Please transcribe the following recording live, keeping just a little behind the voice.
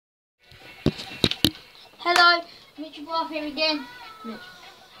Hello, Mitchell Barth here again. Mitch.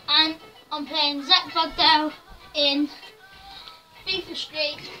 And I'm playing Zach Bugdale in FIFA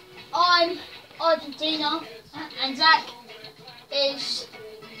Street. I'm Argentina and Zach is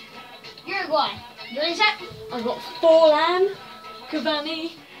Uruguay. You ready, Zach? I've got Forlan,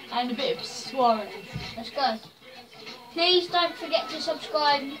 Cavani and a bit of Suarez. Let's go. Please don't forget to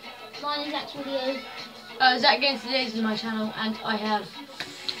subscribe. Mine is Zach's video. Zach Against the Days is my channel, and I have,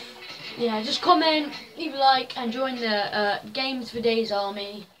 just comment, leave a like, and join the Games for Days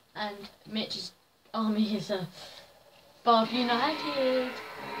army. And Mitch's army is Bath United.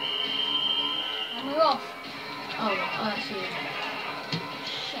 And we're off. Oh, that's you.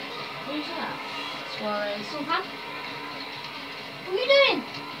 Shit. Who's that? Suarez. What are you doing?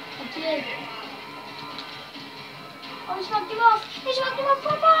 Up to you. Oh, he smoked him off. He smoked him off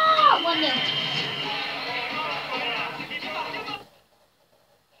proper. 1-0.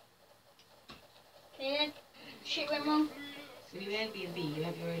 Okay then. Shit went wrong. So you Airbnb, you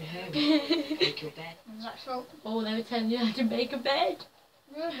have your own home. Make your bed. It was Zach's fault. Oh, they were telling you how to make a bed.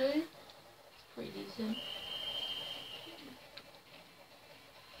 Really? Pretty decent.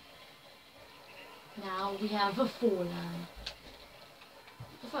 Now we have a Forlan.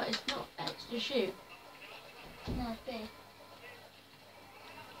 I thought it's not extra shoot. No, it's big.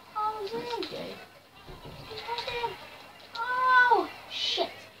 Oh, he's in. Okay. He's got him. Oh, shit.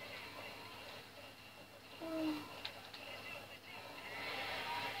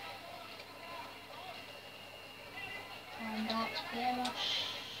 And that's Pierre.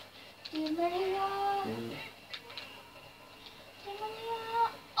 Di Maria. Di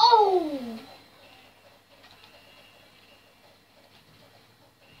Maria. Oh!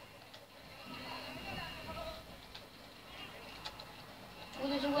 What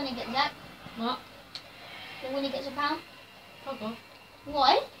does a winner get, Zach? What? The winner gets a pound? Fuck off.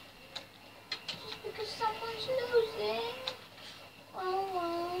 Why? Just because someone's losing. Oh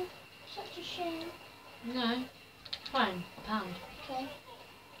well, such a shame. No. Fine. A pound. Okay.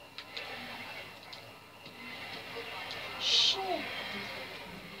 Shit.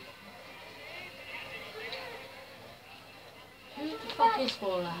 Who the fuck is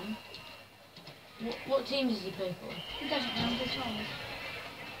Forlan? What team does he play for? He doesn't know, I'm just told.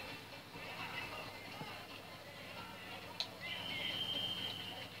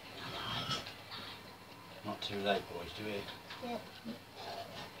 Not too late, boys, do it. Yeah.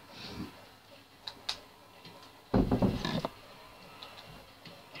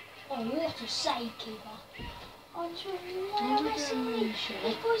 Oh, what a save, keeper. Oh, this was Messi.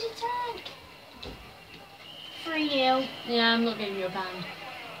 This boy's a tank. 3-0. Yeah, I'm not giving you a pound.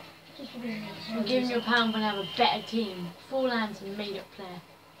 Just because I'm giving you a pound when I have a better team. Forlan's a made-up player.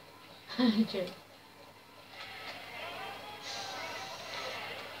 Joke.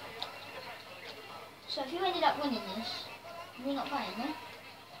 So if you ended up winning this, you're not playing, no?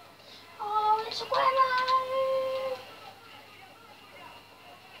 Oh, it's a Aguero!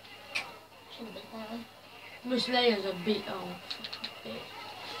 Should have been that way. Muslea's a beat. Oh, bitch.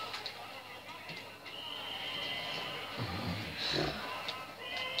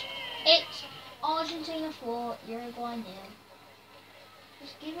 It's Argentina 4, Uruguay 0.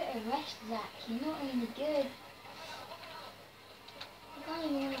 Just give it a rest, Zach. You're not really good. I can't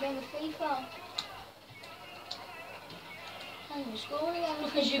even win a game of FIFA. Can't even score a game of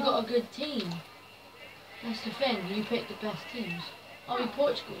Because FIFA. you got a good team. That's the thing. You pick the best teams. I'll be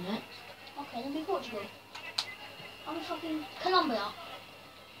Portugal next. Okay, then be Portugal. I'll be fucking Colombia.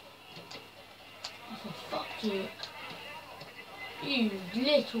 Oh, for fuck's sake. You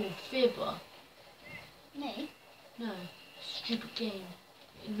little fibber. Me? No. Stupid game.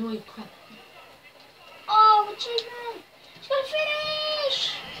 It annoyed crap. Oh, achievement! He's got to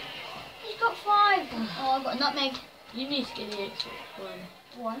finish! He's got 5. Oh, I've got a nutmeg. You need to get the Xbox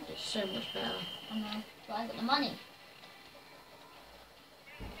One. One. It's so much better. I know, but I got the money.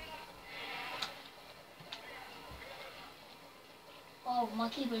 Oh, my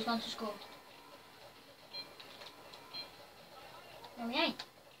keeper is going to score. No, he ain't.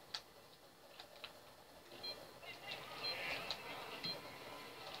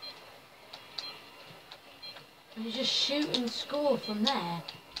 And you just shoot and score from there.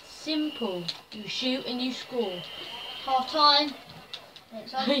 Simple. You shoot and you score. Half time.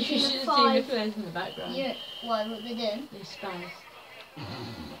 It's You should have seen the 5. players in the background. Yeah, what they did? They spaz.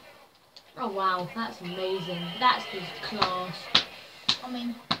 Oh wow, that's amazing. That's just class. I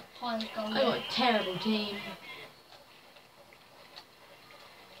mean, highest goal. I got a terrible team.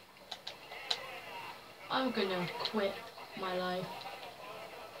 I'm gonna quit my life.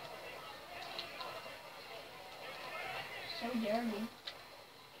 So dirty.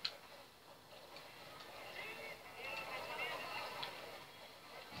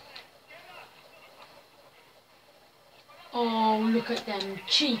 Look at them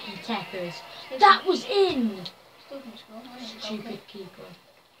cheeky tackers. That was in! Still can score. I ain't a goal Stupid kick. keeper.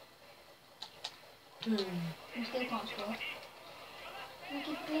 Boom. You still can't score. Make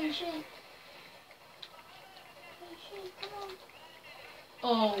it clean sheet. Clean sheet, come on.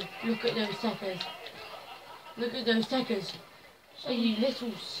 Oh, look at those tackers. Look at those tackers. Are you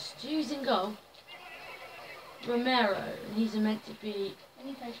little stews in goal? Romero, and he's meant to be.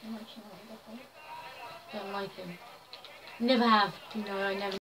 Any place you want, you know, Don't like him. Never have. You know, I never.